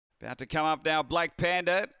About to come up now, Black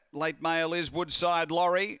Panda. Late mail is Woodside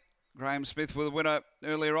Lorry. Graham Smith with a winner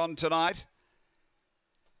earlier on tonight.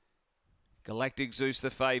 Galactic Zeus the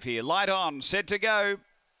fave here. Light on, set to go.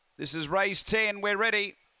 This is race 10. We're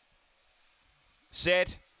ready.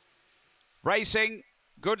 Set. Racing.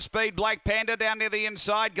 Good speed, Black Panda down near the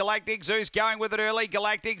inside. Galactic Zeus going with it early.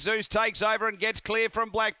 Galactic Zeus takes over and gets clear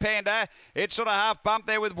from Black Panda. It's sort of half bump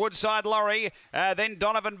there with Woodside Lorry. Then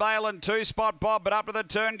Donovan Bale and 2-Spot Bob, but up to the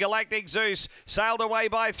turn, Galactic Zeus sailed away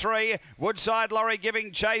by 3. Woodside Lorry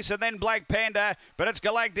giving chase, and then Black Panda, but it's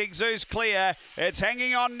Galactic Zeus clear. It's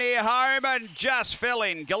hanging on near home and just fell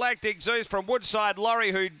in. Galactic Zeus from Woodside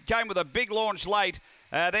Lorry, who came with a big launch late.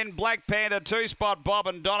 Then Black Panda, 2-Spot Bob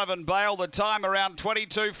and Donovan Bale, the time around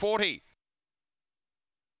 22:40.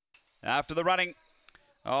 After the running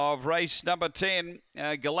of race number 10,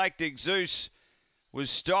 Galactic Zeus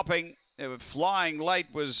was stopping. Flying late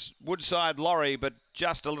was Woodside Lorry, but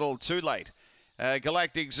just a little too late.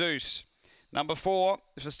 Galactic Zeus. Number 4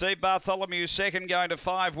 for Steve Bartholomew, second going to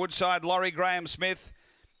 5, Woodside Lorry, Graham Smith,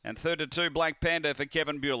 and third to 2, Black Panda for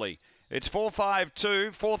Kevin Bewley. It's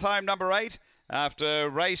 4-5-2, fourth home number 8. After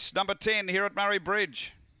race number 10 here at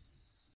Murray-Bridge.